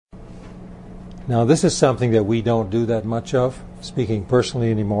Now, this is something that we don't do that much of, speaking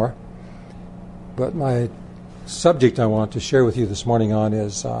personally anymore. But my subject I want to share with you this morning on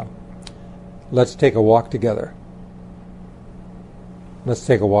is let's take a walk together. Let's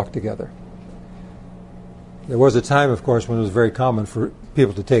take a walk together. There was a time, of course, when it was very common for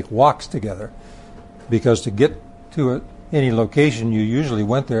people to take walks together, because to get to any location, you usually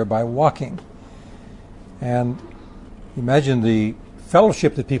went there by walking. And imagine the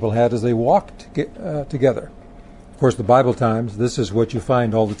fellowship that people had as they walked together. Of course, the Bible times, this is what you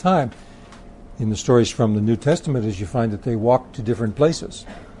find all the time in the stories from the New Testament, is you find that they walked to different places.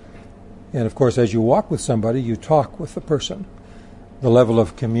 And of course, as you walk with somebody, you talk with the person. The level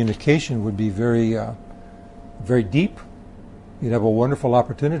of communication would be very deep. You'd have a wonderful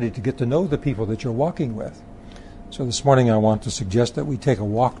opportunity to get to know the people that you're walking with. So this morning I want to suggest that we take a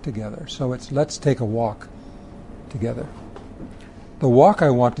walk together. So let's take a walk together. The walk I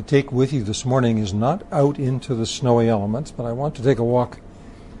want to take with you this morning is not out into the snowy elements, but I want to take a walk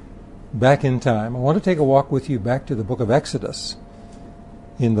back in time. I want to take a walk with you back to the book of Exodus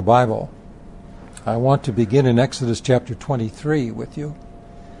in the Bible. I want to begin in Exodus chapter 23 with you.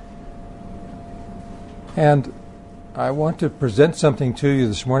 And I want to present something to you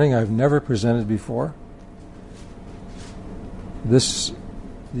this morning I've never presented before.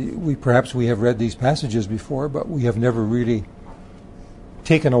 Perhaps we have read these passages before, but we have never really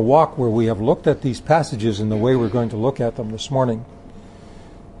taken a walk where we have looked at these passages in the way we're going to look at them this morning.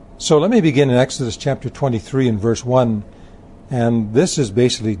 So let me begin in Exodus chapter 23 and verse 1. And this is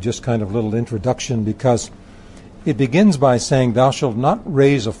basically just kind of a little introduction, because it begins by saying, "Thou shalt not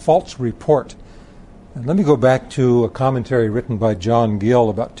raise a false report." And let me go back to a commentary written by John Gill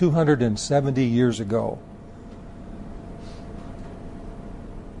about 270 years ago.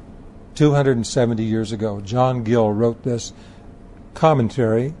 270 years ago, John Gill wrote this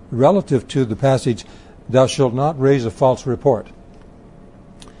commentary relative to the passage, "Thou shalt not raise a false report."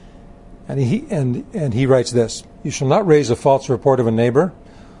 And he writes this: "You shall not raise a false report of a neighbor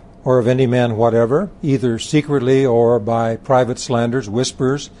or of any man whatever, either secretly or by private slanders,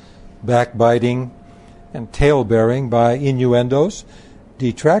 whispers, backbiting, and tale-bearing, by innuendos,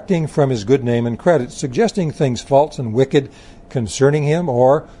 detracting from his good name and credit, suggesting things false and wicked concerning him,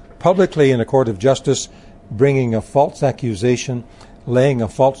 or publicly in a court of justice bringing a false accusation, laying a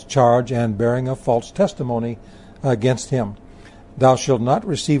false charge, and bearing a false testimony against him. Thou shalt not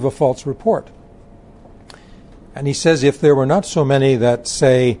receive a false report." And he says, if there were not so many that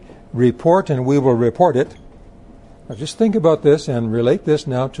say, "Report and we will report it." Now just think about this and relate this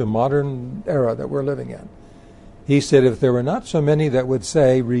now to modern era that we're living in. He said, if there were not so many that would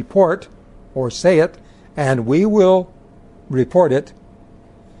say, "Report," or say it, "and we will report it,"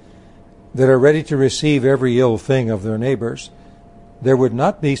 that are ready to receive every ill thing of their neighbors, there would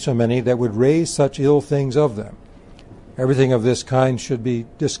not be so many that would raise such ill things of them. Everything of this kind should be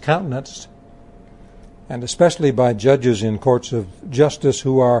discountenanced, and especially by judges in courts of justice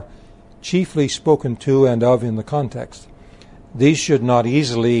who are chiefly spoken to and of in the context. These should not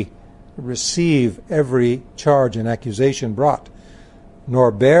easily receive every charge and accusation brought,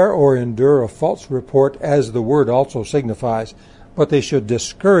 nor bear or endure a false report, as the word also signifies, but they should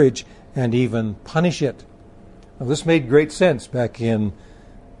discourage and even punish it. Now, this made great sense back in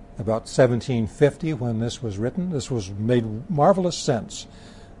about 1750 when this was written. This was made marvelous sense.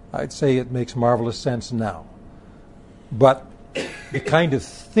 I'd say it makes marvelous sense now. But the kind of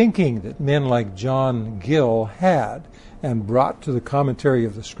thinking that men like John Gill had and brought to the commentary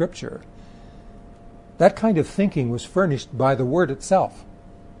of the Scripture, that kind of thinking was furnished by the Word itself.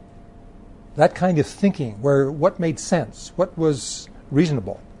 That kind of thinking, where what made sense, what was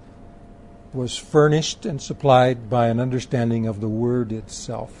reasonable, was furnished and supplied by an understanding of the Word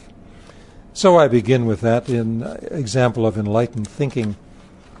itself. So I begin with that example of enlightened thinking.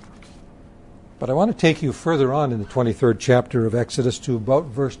 But I want to take you further on in the 23rd chapter of Exodus to about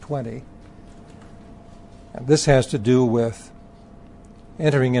verse 20. And this has to do with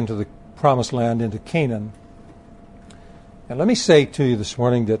entering into the promised land, into Canaan. And let me say to you this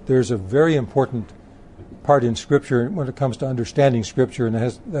morning that there's a very important part in Scripture when it comes to understanding Scripture, and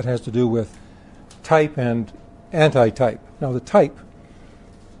that has to do with type and anti-type. Now, the type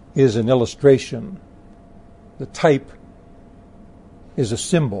is an illustration. The type is a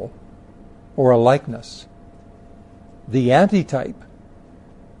symbol or a likeness. The antitype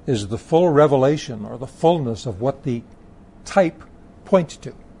is the full revelation or the fullness of what the type points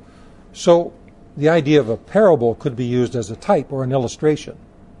to. So the idea of a parable could be used as a type or an illustration.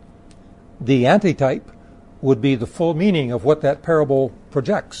 The antitype would be the full meaning of what that parable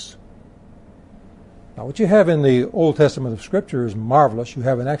projects. Now, what you have in the Old Testament of Scripture is marvelous. You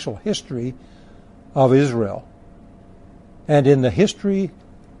have an actual history of Israel. And in the history,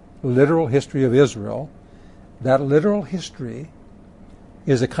 literal history of Israel, that literal history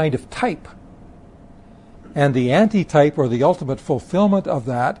is a kind of type. And the antitype, or the ultimate fulfillment of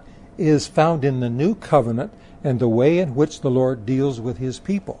that, is found in the new covenant and the way in which the Lord deals with his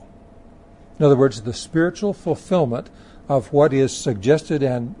people. In other words, the spiritual fulfillment of what is suggested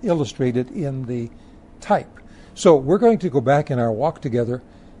and illustrated in the type. So we're going to go back in our walk together.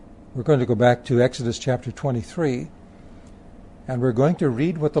 We're going to go back to Exodus chapter 23, and we're going to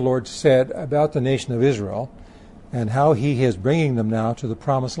read what the Lord said about the nation of Israel and how he is bringing them now to the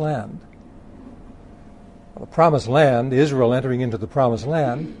promised land. The promised land, Israel entering into the promised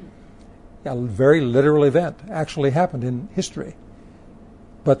land, a very literal event, actually happened in history.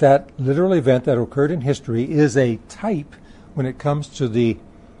 But that literal event that occurred in history is a type when it comes to the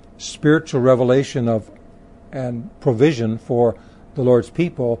spiritual revelation of and provision for the Lord's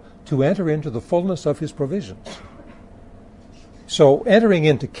people to enter into the fullness of his provisions. So entering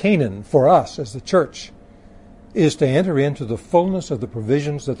into Canaan for us as the church is to enter into the fullness of the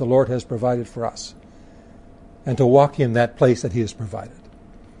provisions that the Lord has provided for us, and to walk in that place that he has provided.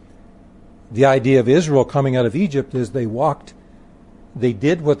 The idea of Israel coming out of Egypt is they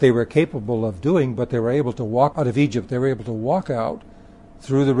did what they were capable of doing, but they were able to walk out of Egypt. They were able to walk out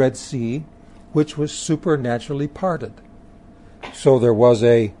through the Red Sea, which was supernaturally parted. So there was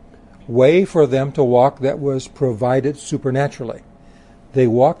a way for them to walk that was provided supernaturally. They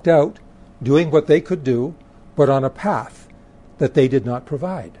walked out doing what they could do, but on a path that they did not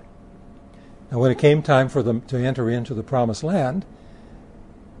provide. Now, when it came time for them to enter into the promised land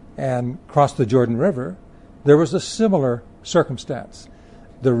and cross the Jordan River, there was a similar circumstance.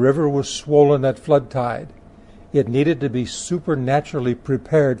 The river was swollen at flood tide. It needed to be supernaturally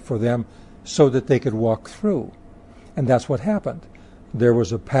prepared for them so that they could walk through. And that's what happened. There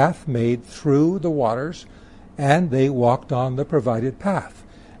was a path made through the waters, and they walked on the provided path.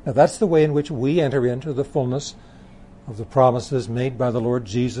 Now, that's the way in which we enter into the fullness of the promises made by the Lord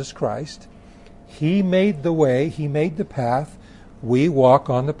Jesus Christ. He made the way, he made the path. We walk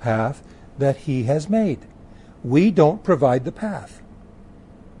on the path that he has made. We don't provide the path.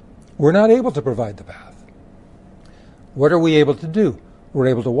 We're not able to provide the path. What are we able to do? We're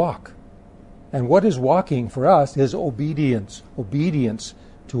able to walk. And what is walking for us is obedience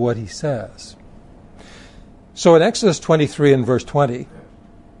to what he says. So in Exodus 23 and verse 20,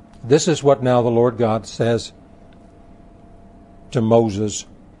 this is what now the Lord God says to Moses.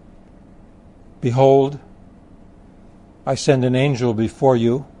 Behold, I send an angel before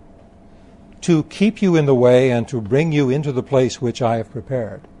you to keep you in the way and to bring you into the place which I have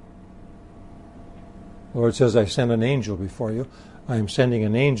prepared. The Lord says, I send an angel before you. I am sending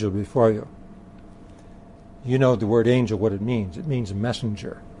an angel before you. You know the word angel, what it means. It means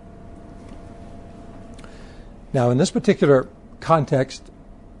messenger. Now, in this particular context,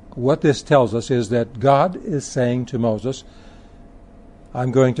 what this tells us is that God is saying to Moses, I'm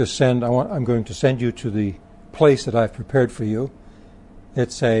going to send you to the place that I've prepared for you.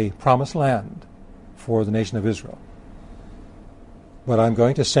 It's a promised land for the nation of Israel. But I'm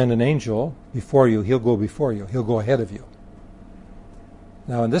going to send an angel before you. He'll go before you. He'll go ahead of you.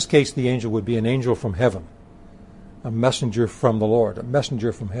 Now, in this case, the angel would be an angel from heaven, a messenger from the Lord, a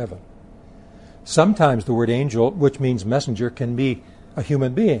messenger from heaven. Sometimes the word angel, which means messenger, can be a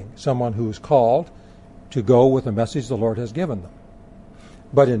human being, someone who is called to go with the message the Lord has given them.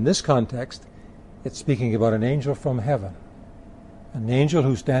 But in this context, it's speaking about an angel from heaven, an angel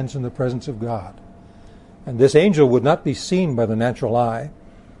who stands in the presence of God. And this angel would not be seen by the natural eye,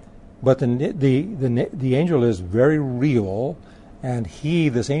 but the angel is very real, and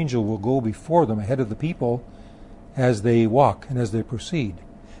this angel will go before them ahead of the people as they walk and as they proceed.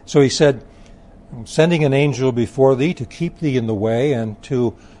 So he said, I'm sending an angel before thee to keep thee in the way and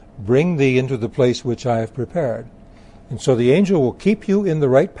to bring thee into the place which I have prepared. And so the angel will keep you in the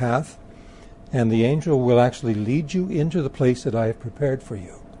right path, and the angel will actually lead you into the place that I have prepared for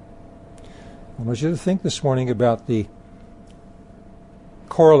you. I want you to think this morning about the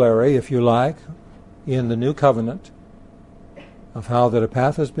corollary, if you like, in the new covenant of how that a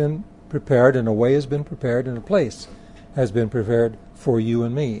path has been prepared and a way has been prepared and a place has been prepared for you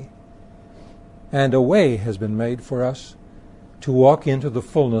and me. And a way has been made for us to walk into the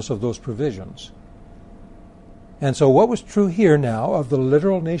fullness of those provisions. And so what was true here now of the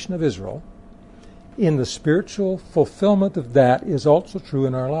literal nation of Israel, in the spiritual fulfillment of that is also true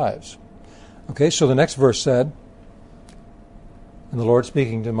in our lives. Okay, so the next verse said, and the Lord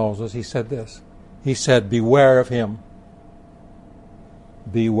speaking to Moses, he said this. He said, beware of him.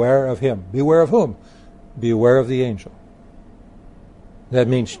 Beware of him. Beware of whom? Beware of the angel. That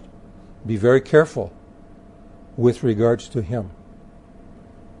means Be very careful with regards to him.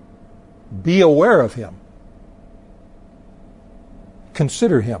 Be aware of him.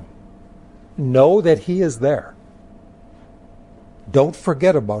 Consider him. Know that he is there. Don't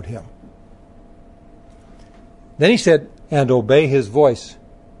forget about him. Then he said, and obey his voice.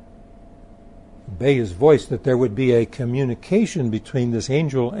 Obey his voice, that there would be a communication between this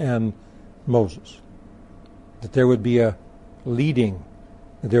angel and Moses. That there would be a leading,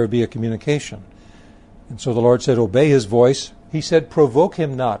 that there would be a communication. And so the Lord said, obey his voice. He said, provoke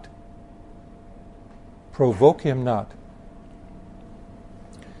him not. Provoke him not.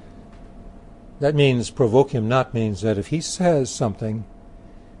 That means, provoke him not means that if he says something,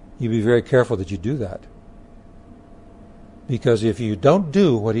 you be very careful that you do that. Because if you don't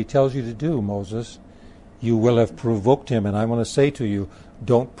do what he tells you to do, Moses, you will have provoked him. And I want to say to you,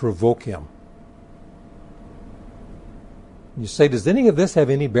 don't provoke him. You say, does any of this have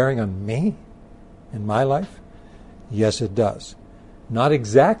any bearing on me in my life? Yes, it does. Not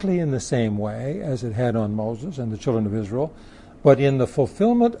exactly in the same way as it had on Moses and the children of Israel, but in the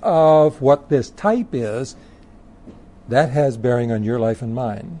fulfillment of what this type is, that has bearing on your life and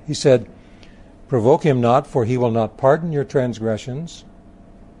mine. He said, provoke him not, for he will not pardon your transgressions.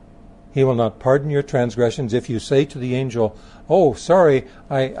 He will not pardon your transgressions. If you say to the angel, oh, sorry,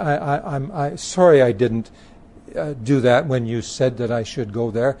 I'm sorry I didn't do that when you said that I should go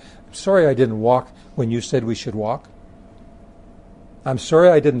there. I'm sorry I didn't walk when you said we should walk. I'm sorry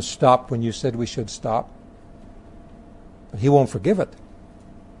I didn't stop when you said we should stop. But he won't forgive it.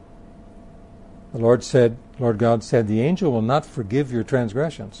 The Lord God said, the angel will not forgive your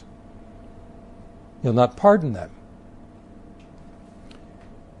transgressions. He'll not pardon them.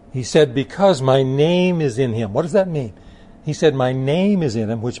 He said, because my name is in him. What does that mean? He said, my name is in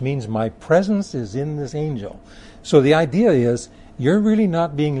him, which means my presence is in this angel. So the idea is, you're really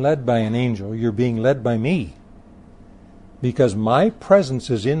not being led by an angel, you're being led by me. Because my presence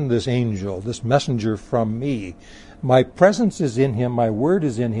is in this angel, this messenger from me. My presence is in him, my word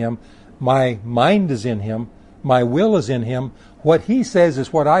is in him, my mind is in him, my will is in him. What he says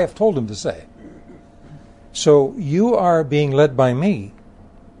is what I have told him to say. So you are being led by me,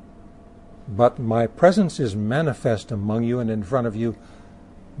 but my presence is manifest among you and in front of you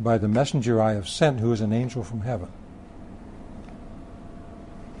by the messenger I have sent, who is an angel from heaven.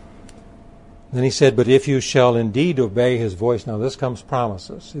 Then he said, but if you shall indeed obey his voice. Now this comes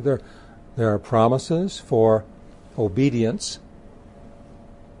promises. See, there are promises for obedience.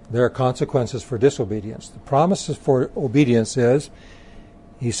 There are consequences for disobedience. The promises for obedience is,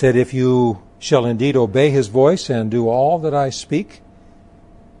 he said, if you shall indeed obey his voice and do all that I speak,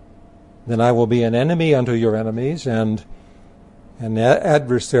 then I will be an enemy unto your enemies and an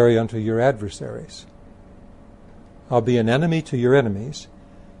adversary unto your adversaries. I'll be an enemy to your enemies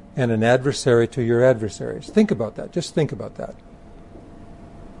and an adversary to your adversaries. Think about that. Just think about that.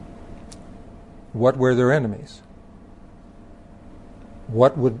 What were their enemies?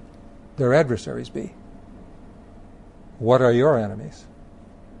 What would their adversaries be? What are your enemies?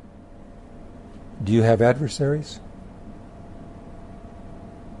 Do you have adversaries?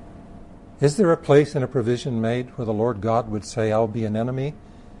 Is there a place and a provision made where the Lord God would say, I'll be an enemy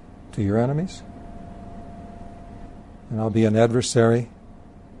to your enemies? And I'll be an adversary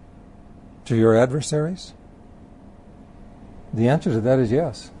to your adversaries? The answer to that is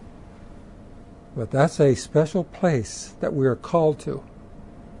yes. But that's a special place that we are called to.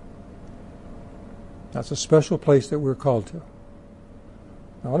 That's a special place that we're called to.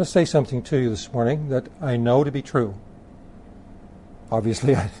 I want to say something to you this morning that I know to be true.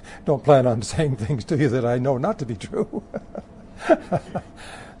 Obviously, I don't plan on saying things to you that I know not to be true.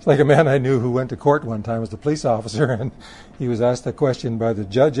 It's like a man I knew who went to court one time as a police officer, and he was asked a question by the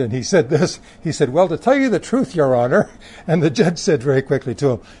judge, and he said this. He said, well, to tell you the truth, Your Honor. And the judge said very quickly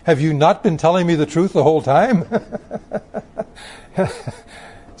to him, have you not been telling me the truth the whole time?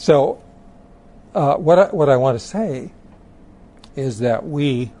 So, what I want to say is that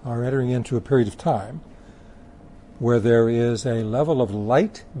we are entering into a period of time where there is a level of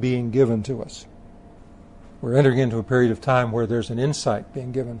light being given to us. We're entering into a period of time where there's an insight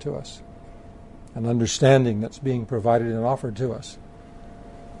being given to us, an understanding that's being provided and offered to us.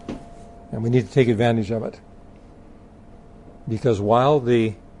 And we need to take advantage of it. Because while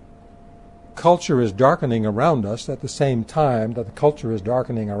the culture is darkening around us, at the same time that the culture is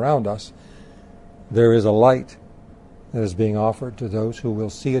darkening around us, there is a light that is being offered to those who will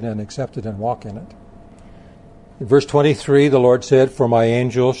see it and accept it and walk in it. In verse 23, the Lord said, for my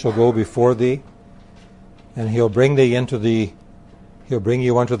angel shall go before thee, and he'll bring you unto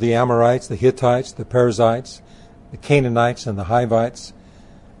the Amorites, the Hittites, the Perizzites, the Canaanites, and the Hivites,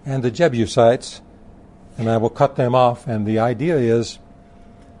 and the Jebusites, and I will cut them off. And the idea is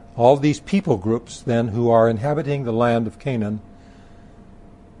all these people groups then who are inhabiting the land of Canaan,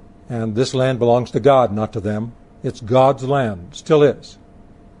 and this land belongs to God, not to them. It's God's land, still is.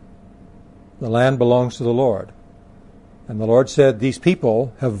 The land belongs to the Lord. And the Lord said, these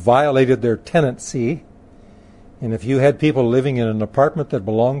people have violated their tenancy, and if you had people living in an apartment that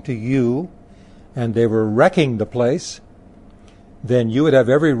belonged to you, and they were wrecking the place, then you would have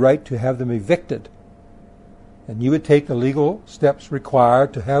every right to have them evicted. And you would take the legal steps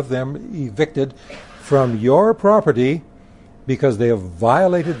required to have them evicted from your property because they have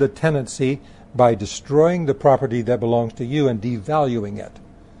violated the tenancy by destroying the property that belongs to you and devaluing it.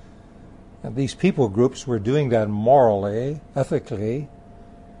 And these people groups were doing that morally, ethically,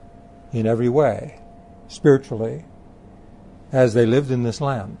 in every way, spiritually, as they lived in this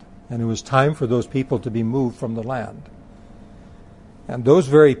land. And it was time for those people to be moved from the land. And those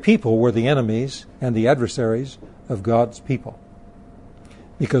very people were the enemies and the adversaries of God's people.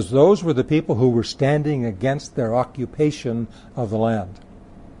 Because those were the people who were standing against their occupation of the land.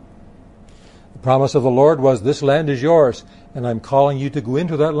 The promise of the Lord was, this land is yours, and I'm calling you to go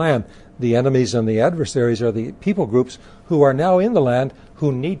into that land. The enemies and the adversaries are the people groups who are now in the land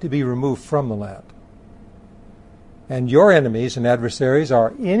who need to be removed from the land. And your enemies and adversaries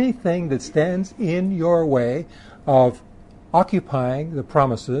are anything that stands in your way of occupying the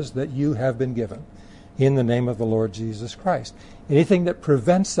promises that you have been given in the name of the Lord Jesus Christ. Anything that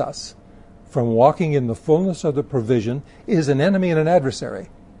prevents us from walking in the fullness of the provision is an enemy and an adversary.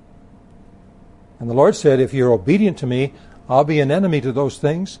 And the Lord said, if you're obedient to me, I'll be an enemy to those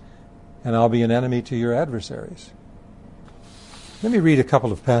things, and I'll be an enemy to your adversaries. Let me read a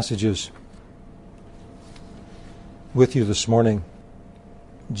couple of passages with you this morning.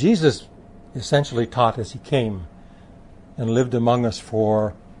 Jesus essentially taught as he came and lived among us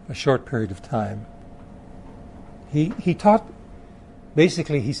for a short period of time. He taught,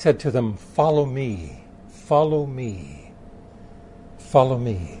 basically he said to them, follow me, follow me, follow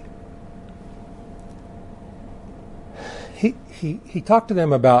me. He talked to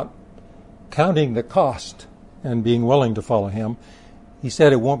them about counting the cost and being willing to follow him. He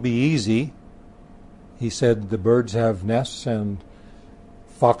said it won't be easy. He said the birds have nests and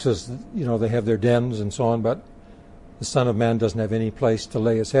foxes, they have their dens and so on, but the Son of Man doesn't have any place to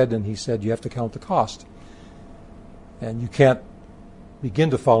lay his head, and he said you have to count the cost. And you can't begin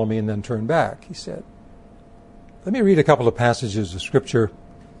to follow me and then turn back, he said. Let me read a couple of passages of Scripture,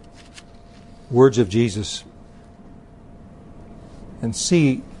 words of Jesus, and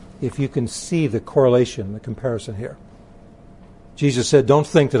see if you can see the correlation, the comparison here. Jesus said, don't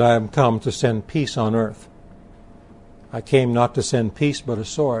think that I am come to send peace on earth. I came not to send peace, but a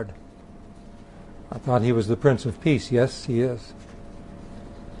sword. I thought he was the Prince of Peace. Yes, he is.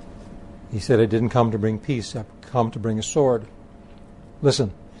 He said, I didn't come to bring peace. I've come to bring a sword.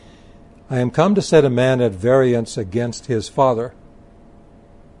 Listen, I am come to set a man at variance against his father,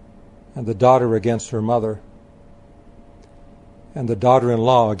 and the daughter against her mother, and the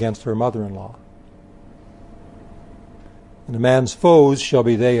daughter-in-law against her mother-in-law. And a man's foes shall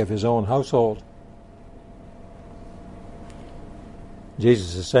be they of his own household.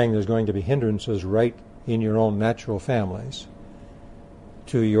 Jesus is saying there's going to be hindrances right in your own natural families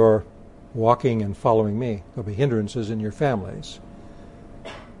to your walking and following me. There'll be hindrances in your families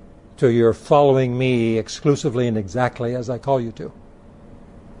to your following me exclusively and exactly as I call you to.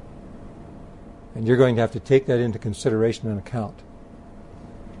 And you're going to have to take that into consideration and account.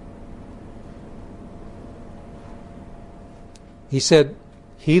 He said,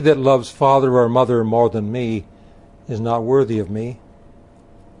 he that loves father or mother more than me is not worthy of me,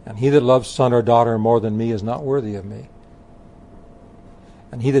 and he that loves son or daughter more than me is not worthy of me.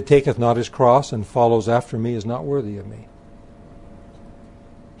 And he that taketh not his cross and follows after me is not worthy of me.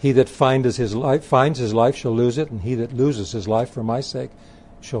 He that finds his life shall lose it, and he that loses his life for my sake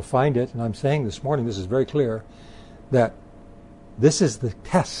shall find it. And I'm saying this morning, this is very clear, that this is the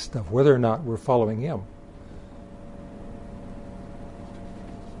test of whether or not we're following him.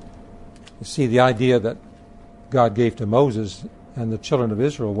 You see, the idea that God gave to Moses and the children of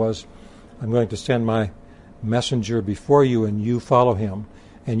Israel was, I'm going to send my messenger before you, and you follow him,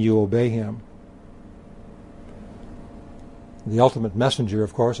 and you obey him. The ultimate messenger,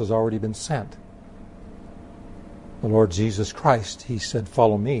 of course, has already been sent. The Lord Jesus Christ, he said,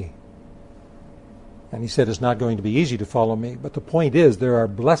 follow me. And he said it's not going to be easy to follow me, but the point is there are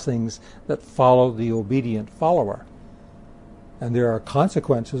blessings that follow the obedient follower. And there are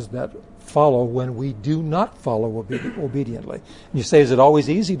consequences that follow when we do not follow obediently. And you say, is it always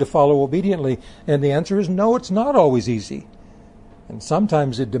easy to follow obediently? And the answer is no, it's not always easy. And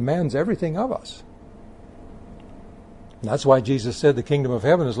sometimes it demands everything of us. And that's why Jesus said the kingdom of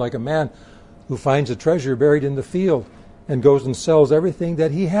heaven is like a man who finds a treasure buried in the field and goes and sells everything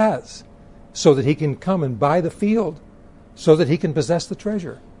that he has so that he can come and buy the field so that he can possess the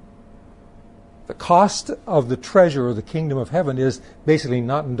treasure. The cost of the treasure of the kingdom of heaven is basically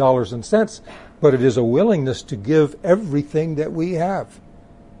not in dollars and cents, but it is a willingness to give everything that we have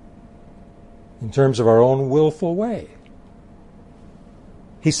in terms of our own willful way.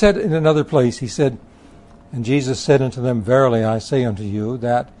 He said in another place, he said, and Jesus said unto them, Verily I say unto you,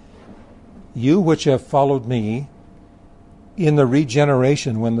 that you which have followed me in the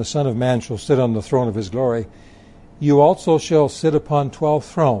regeneration, when the Son of Man shall sit on the throne of his glory, you also shall sit upon 12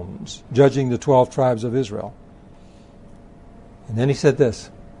 thrones, judging the 12 tribes of Israel. And then he said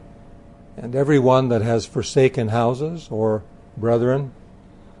this, and every one that has forsaken houses, or brethren,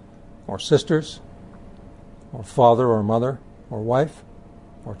 or sisters, or father, or mother, or wife,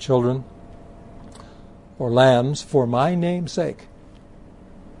 or children, or lands, for my name's sake,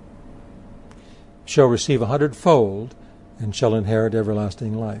 shall receive 100-fold, and shall inherit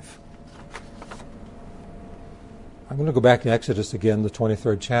everlasting life. I'm going to go back to Exodus again, the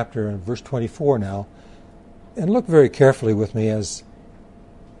 23rd chapter, and verse 24 now, and look very carefully with me as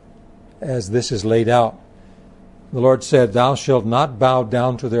this is laid out. The Lord said, Thou shalt not bow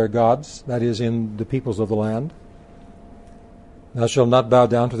down to their gods, that is, in the peoples of the land. Thou shalt not bow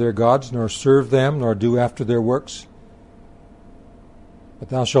down to their gods, nor serve them, nor do after their works. But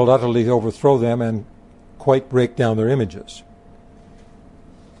thou shalt utterly overthrow them and quite break down their images.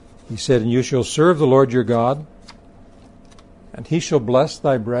 He said, And you shall serve the Lord your God, and he shall bless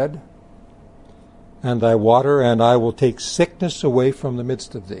thy bread and thy water, and I will take sickness away from the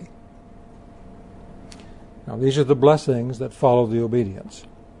midst of thee. Now these are the blessings that follow the obedience.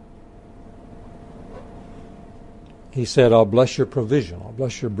 He said, I'll bless your provision. I'll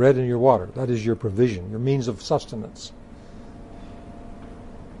bless your bread and your water. That is your provision, your means of sustenance.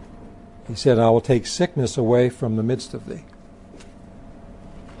 He said, I will take sickness away from the midst of thee.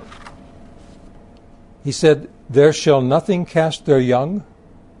 He said, There shall nothing cast their young,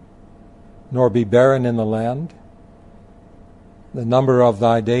 nor be barren in the land. The number of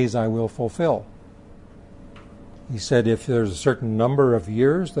thy days I will fulfill. He said, if there's a certain number of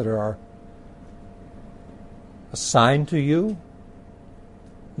years that are assigned to you,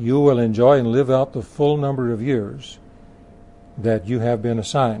 you will enjoy and live out the full number of years that you have been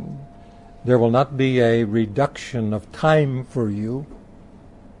assigned. There will not be a reduction of time for you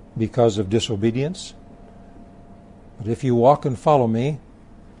because of disobedience. But if you walk and follow me,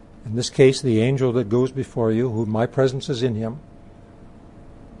 in this case the angel that goes before you, who my presence is in him,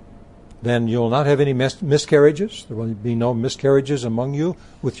 then you'll not have any miscarriages. There will be no miscarriages among you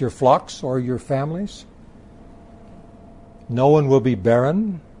with your flocks or your families. No one will be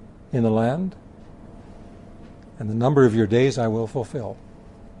barren in the land. And the number of your days I will fulfill.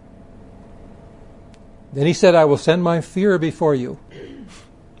 Then he said, I will send my fear before you,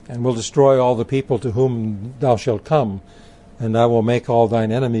 and will destroy all the people to whom thou shalt come, and I will make all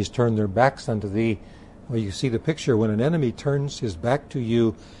thine enemies turn their backs unto thee. Well, you see the picture. When an enemy turns his back to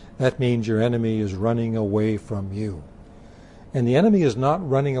you, that means your enemy is running away from you. And the enemy is not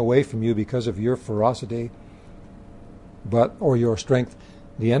running away from you because of your ferocity or your strength.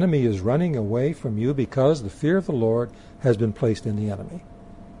 The enemy is running away from you because the fear of the Lord has been placed in the enemy.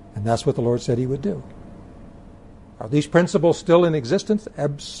 And that's what the Lord said he would do. Are these principles still in existence?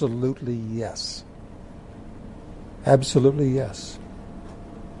 Absolutely yes. Absolutely yes.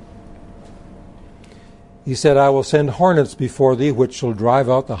 He said, I will send hornets before thee, which shall drive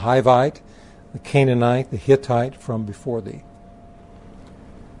out the Hivite, the Canaanite, the Hittite from before thee.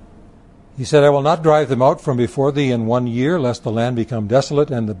 He said, I will not drive them out from before thee in 1 year, lest the land become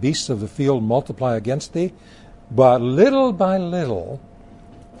desolate and the beasts of the field multiply against thee. But little by little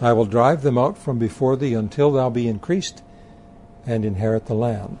I will drive them out from before thee until thou be increased and inherit the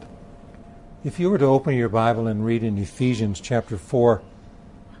land. If you were to open your Bible and read in Ephesians chapter 4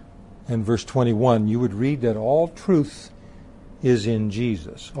 and verse 21, you would read that all truth is in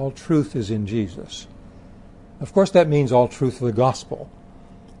Jesus. All truth is in Jesus. Of course, that means all truth of the gospel.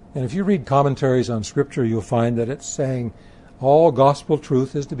 And if you read commentaries on Scripture, you'll find that it's saying all gospel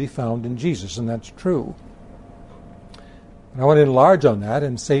truth is to be found in Jesus, and that's true. And I want to enlarge on that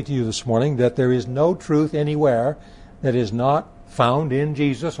and say to you this morning that there is no truth anywhere that is not found in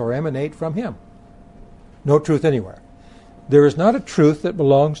Jesus or emanate from him. No truth anywhere. There is not a truth that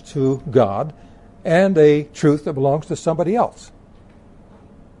belongs to God and a truth that belongs to somebody else.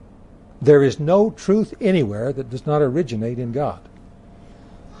 There is no truth anywhere that does not originate in God.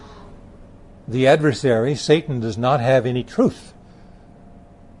 The adversary, Satan, does not have any truth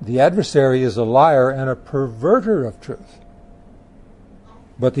The adversary is a liar and a perverter of truth.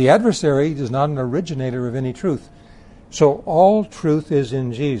 But the adversary is not an originator of any truth. So all truth is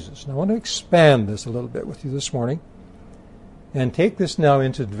in Jesus. Now I want to expand this a little bit with you this morning and take this now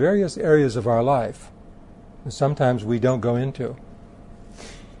into various areas of our life that sometimes we don't go into.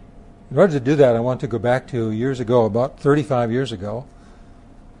 In order to do that, I want to go back to years ago, about 35 years ago,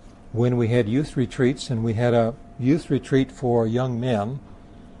 when we had youth retreats, and we had a youth retreat for young men.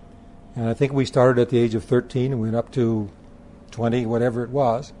 And I think we started at the age of 13 and went up to 20, whatever it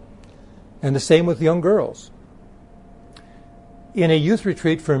was. And the same with young girls. In a youth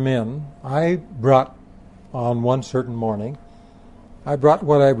retreat for men, I brought, on one certain morning, I brought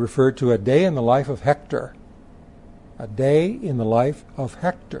what I referred to a day in the life of Hector. A day in the life of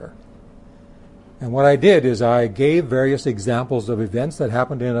Hector. And what I did is I gave various examples of events that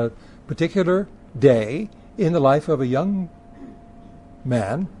happened in a particular day in the life of a young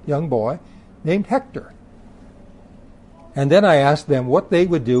man, young boy, named Hector. And then I asked them what they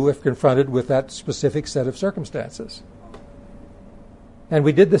would do if confronted with that specific set of circumstances. And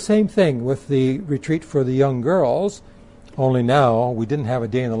we did the same thing with the retreat for the young girls, only now we didn't have a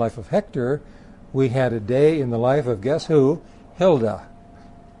day in the life of Hector. We had a day in the life of, guess who? Hilda.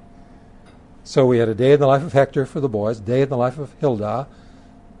 So we had a day in the life of Hector for the boys, a day in the life of Hilda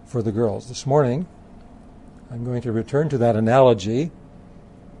for the girls. This morning, I'm going to return to that analogy,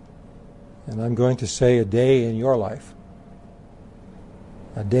 and I'm going to say a day in your life.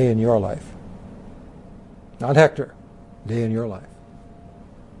 A day in your life. Not Hector, a day in your life.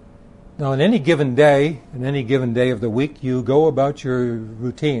 Now, in any given day of the week, you go about your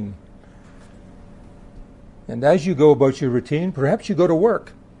routine. And as you go about your routine, perhaps you go to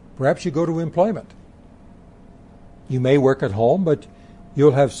work. Perhaps you go to employment. You may work at home, but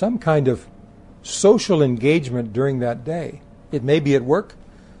you'll have some kind of social engagement during that day. It may be at work.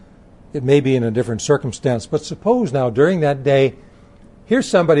 It may be in a different circumstance. But suppose now, during that day, here's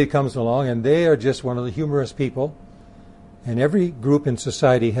somebody who comes along, and they are just one of the humorous people. And every group in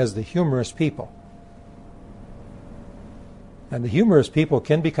society has the humorous people. And the humorous people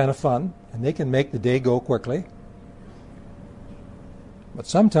can be kind of fun, and they can make the day go quickly. But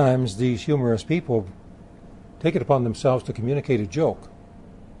sometimes these humorous people take it upon themselves to communicate a joke.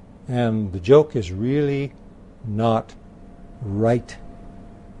 And the joke is really not right.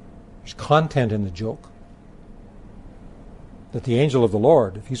 There's content in the joke. That the angel of the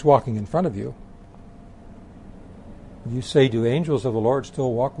Lord, if he's walking in front of you, you say, do angels of the Lord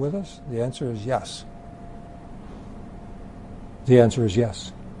still walk with us? The answer is yes. The answer is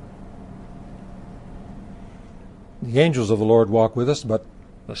yes. The angels of the Lord walk with us, but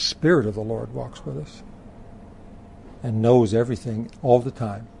the Spirit of the Lord walks with us and knows everything all the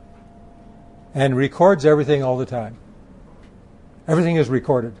time and records everything all the time. Everything is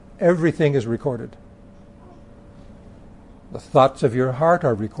recorded. Everything is recorded. The thoughts of your heart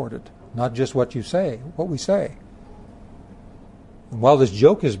are recorded, not just what you say, what we say. And while this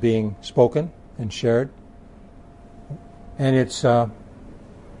joke is being spoken and shared, and it's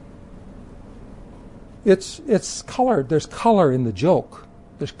colored. There's color in the joke.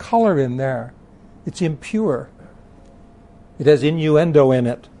 There's color in there. It's impure. It has innuendo in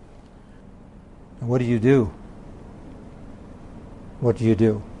it. And what do you do? What do you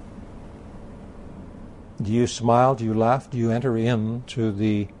do? Do you smile? Do you laugh? Do you enter into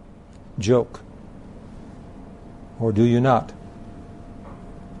the joke? Or do you not?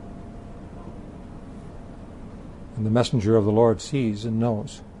 And the messenger of the Lord sees and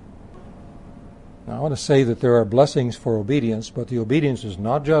knows. Now, I want to say that there are blessings for obedience, but the obedience is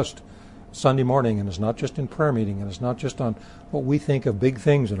not just Sunday morning, and it's not just in prayer meeting, and it's not just on what we think of big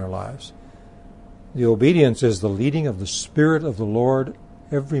things in our lives. The obedience is the leading of the Spirit of the Lord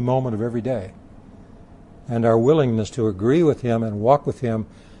every moment of every day, and our willingness to agree with Him and walk with Him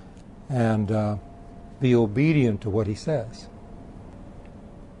and be obedient to what He says.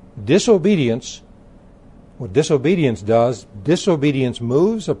 Disobedience, what disobedience does, disobedience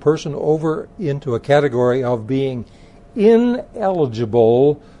moves a person over into a category of being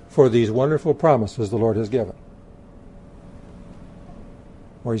ineligible for these wonderful promises the Lord has given.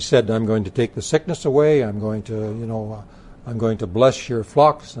 Where He said, I'm going to take the sickness away, I'm going to bless your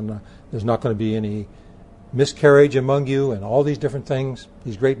flocks, and there's not going to be any miscarriage among you, and all these different things,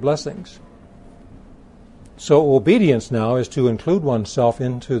 these great blessings. So obedience now is to include oneself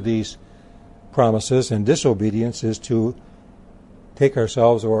into these promises, and disobedience is to take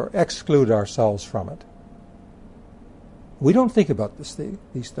ourselves or exclude ourselves from it. We don't think about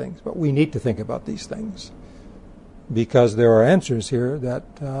these things, but we need to think about these things, because there are answers here that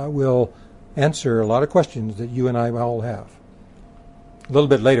will answer a lot of questions that you and I all have. A little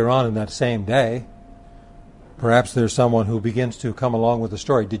bit later on in that same day, perhaps there's someone who begins to come along with the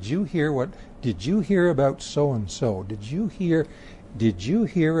story. Did you hear about so and so? Did you hear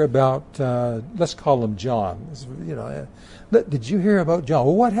about let's call him John? Did you hear about John?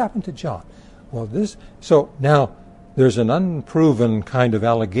 Well, what happened to John? Well, so now there's an unproven kind of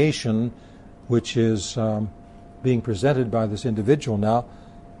allegation which is being presented by this individual now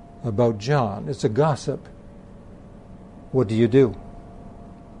about John. It's a gossip. What do?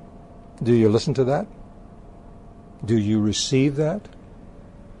 Do you listen to that? Do you receive that?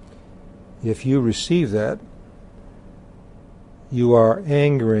 If you receive that, you are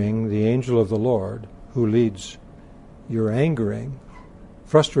angering the angel of the Lord who leads. You're angering,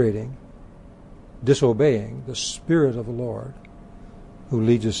 frustrating, disobeying the Spirit of the Lord who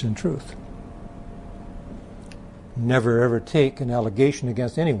leads us in truth. Never ever take an allegation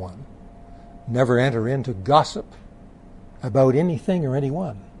against anyone. Never enter into gossip about anything or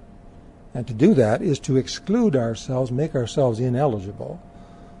anyone. And to do that is to exclude ourselves, make ourselves ineligible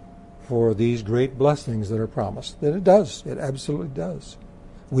for these great blessings that are promised. That it does. It absolutely does.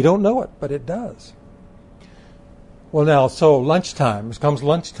 We don't know it, but it does. Well, now, so lunchtime. It comes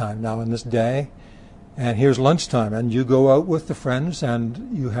lunchtime now in this day. And here's lunchtime. And you go out with the friends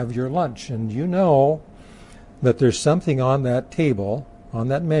and you have your lunch. And you know that there's something on that table, on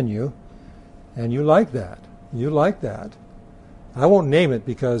that menu, and you like that. You like that. I won't name it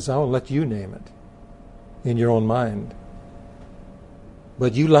because I won't let you name it in your own mind.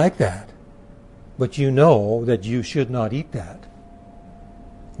 But you like that. But you know that you should not eat that.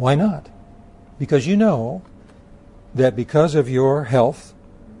 Why not? Because you know that because of your health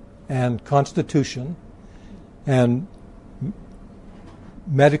and constitution and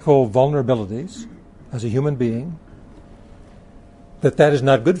medical vulnerabilities as a human being, that is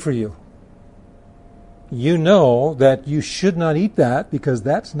not good for you. You know that you should not eat that because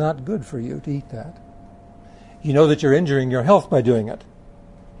that's not good for you to eat that. You know that you're injuring your health by doing it.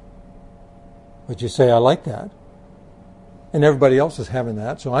 But you say, I like that. And everybody else is having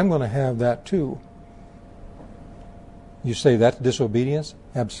that, so I'm going to have that too. You say that's disobedience?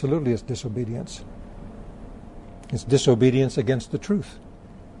 Absolutely it's disobedience. It's disobedience against the truth.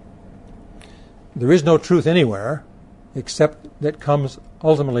 There is no truth anywhere except that comes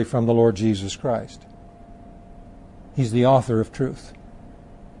ultimately from the Lord Jesus Christ. He's the author of truth.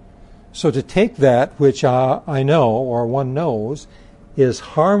 So to take that which I know or one knows is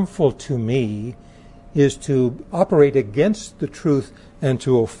harmful to me is to operate against the truth and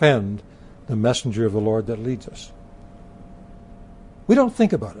to offend the messenger of the Lord that leads us. We don't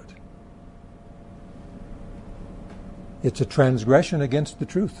think about it. It's a transgression against the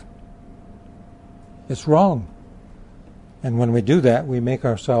truth. It's wrong. And when we do that, we make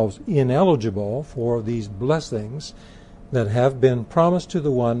ourselves ineligible for these blessings that have been promised to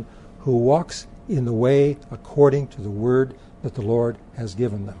the one who walks in the way according to the word that the Lord has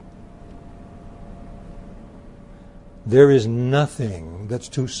given them. There is nothing that's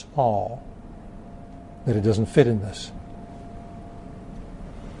too small that it doesn't fit in this.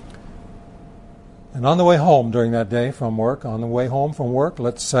 And on the way home during that day from work,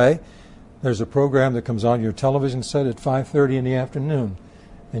 let's say, there's a program that comes on your television set at 5:30 in the afternoon.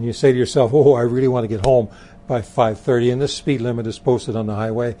 And you say to yourself, I really want to get home by 5:30, and the speed limit is posted on the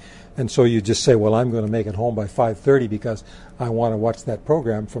highway. And so you just say, I'm going to make it home by 5:30 because I want to watch that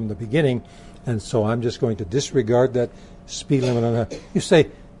program from the beginning. And so I'm just going to disregard that speed limit on that. You say,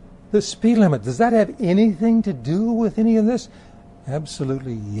 the speed limit, does that have anything to do with any of this?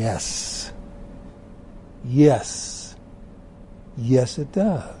 Absolutely yes. Yes. Yes, it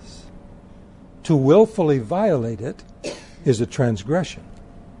does. To willfully violate it is a transgression.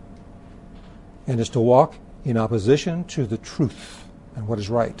 And is to walk in opposition to the truth and what is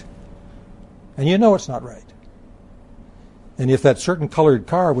right. And you know it's not right. And if that certain colored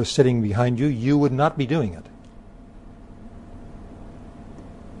car was sitting behind you, you would not be doing it.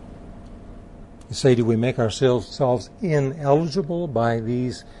 You say, do we make ourselves ineligible by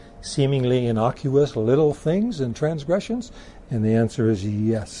these seemingly innocuous little things and transgressions? And the answer is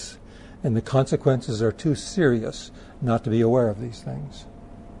yes. And the consequences are too serious not to be aware of these things.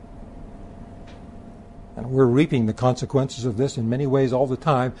 And we're reaping the consequences of this in many ways all the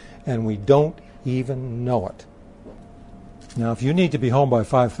time, and we don't even know it. Now, if you need to be home by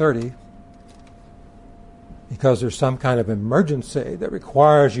 5:30 because there's some kind of emergency that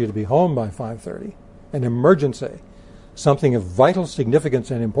requires you to be home by 5:30, an emergency, something of vital significance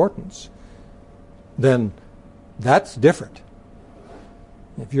and importance, then that's different.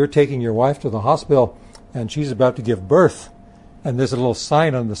 If you're taking your wife to the hospital and she's about to give birth, and there's a little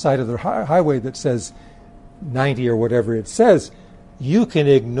sign on the side of the highway that says 90 or whatever it says, You can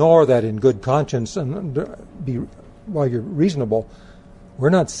ignore that in good conscience and while you're reasonable.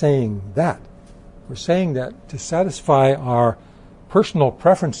 We're not saying that. We're saying that to satisfy our personal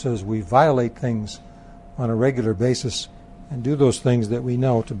preferences, we violate things on a regular basis and do those things that we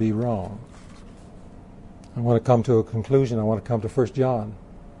know to be wrong. I want to come to a conclusion. I want to come to 1 John.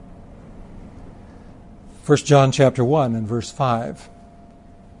 1 John chapter 1 and verse 5.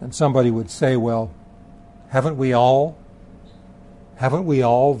 And somebody would say, well, haven't we all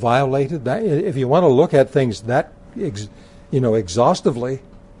violated that? If you want to look at things that exhaustively,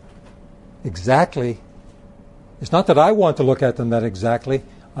 exactly, it's not that I want to look at them that exactly.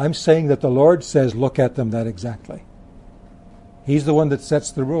 I'm saying that the Lord says look at them that exactly. He's the one that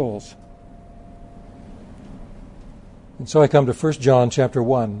sets the rules. And so I come to 1 John chapter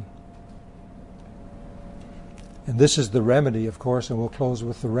 1. And this is the remedy, of course, and we'll close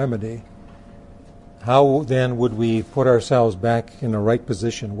with the remedy. How then would we put ourselves back in a right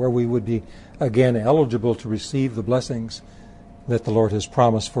position where we would be again eligible to receive the blessings that the Lord has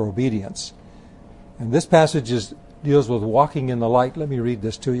promised for obedience? And this passage deals with walking in the light. Let me read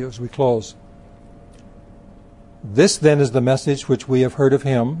this to you as we close. This then is the message which we have heard of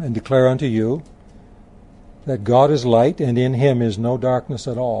him and declare unto you, that God is light, and in him is no darkness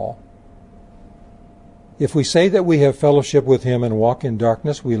at all. If we say that we have fellowship with him and walk in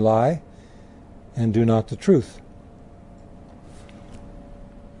darkness, we lie and do not the truth.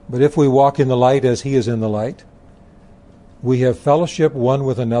 But if we walk in the light as he is in the light, we have fellowship one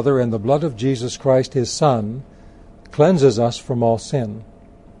with another, and the blood of Jesus Christ, his Son, cleanses us from all sin.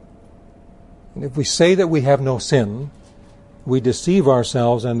 And if we say that we have no sin, we deceive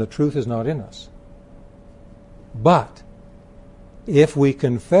ourselves, and the truth is not in us. But if we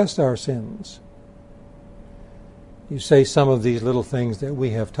confess our sins, you say some of these little things that we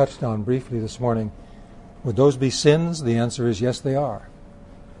have touched on briefly this morning, would those be sins? The answer is yes, they are.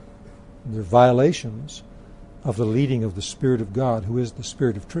 They're violations of the leading of the Spirit of God, who is the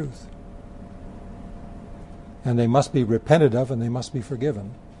Spirit of truth. And they must be repented of, and they must be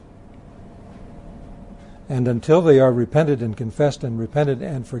forgiven. And until they are repented and confessed and repented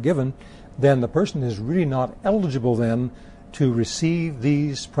and forgiven, then the person is really not eligible then to receive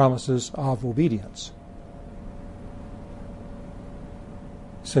these promises of obedience.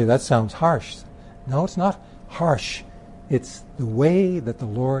 Say, that sounds harsh. No, it's not harsh. It's the way that the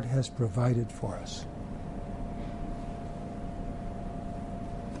Lord has provided for us.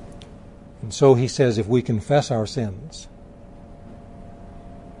 And so he says, if we confess our sins,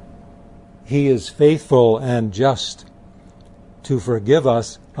 he is faithful and just to forgive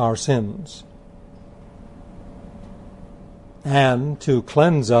us our sins and to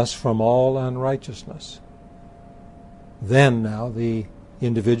cleanse us from all unrighteousness. Then now the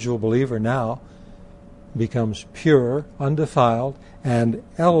individual believer now becomes pure, undefiled, and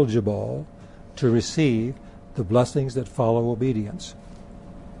eligible to receive the blessings that follow obedience.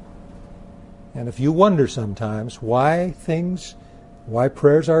 And if you wonder sometimes why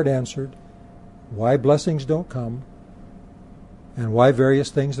prayers aren't answered, why blessings don't come, and why various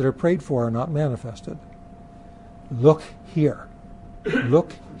things that are prayed for are not manifested, look here.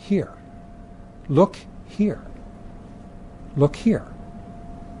 Look here. Look here. Look here.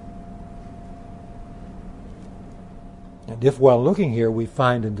 And if while looking here we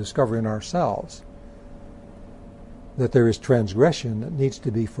find and discover in ourselves that there is transgression that needs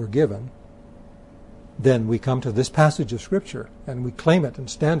to be forgiven, then we come to this passage of Scripture and we claim it and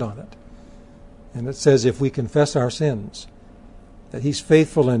stand on it. And it says, if we confess our sins, that he's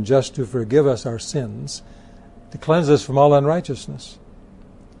faithful and just to forgive us our sins, to cleanse us from all unrighteousness.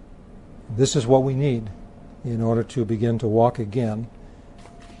 This is what we need in order to begin to walk again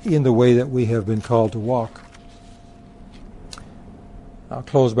in the way that we have been called to walk. I'll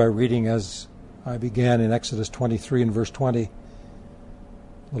close by reading as I began in Exodus 23 and verse 20.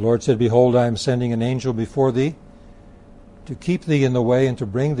 The Lord said, behold, I am sending an angel before thee to keep thee in the way and to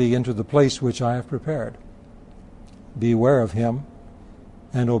bring thee into the place which I have prepared. Beware of him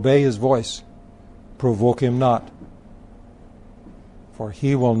and obey his voice. Provoke him not. For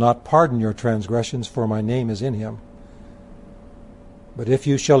he will not pardon your transgressions, for my name is in him. But if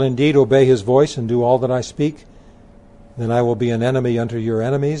you shall indeed obey his voice and do all that I speak, then I will be an enemy unto your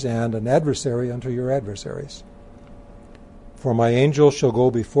enemies and an adversary unto your adversaries. For my angel shall go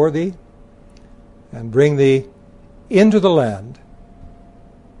before thee and bring thee into the land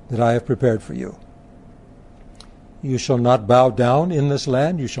that I have prepared for you. You shall not bow down in this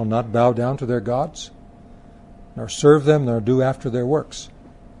land. You shall not bow down to their gods, nor serve them, nor do after their works.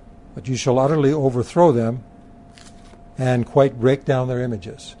 But you shall utterly overthrow them and quite break down their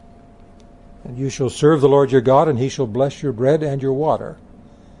images. And you shall serve the Lord your God, and he shall bless your bread and your water.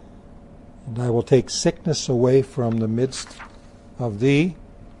 And I will take sickness away from the midst of thee.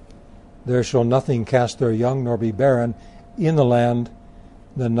 There shall nothing cast their young, nor be barren in the land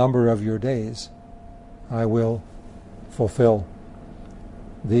the number of your days. I will fulfill.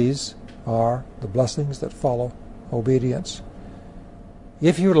 These are the blessings that follow obedience.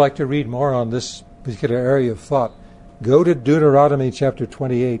 If you would like to read more on this particular area of thought, go to Deuteronomy chapter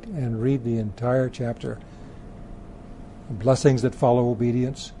 28 and read the entire chapter. The blessings that follow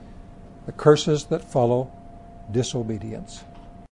obedience, the curses that follow disobedience.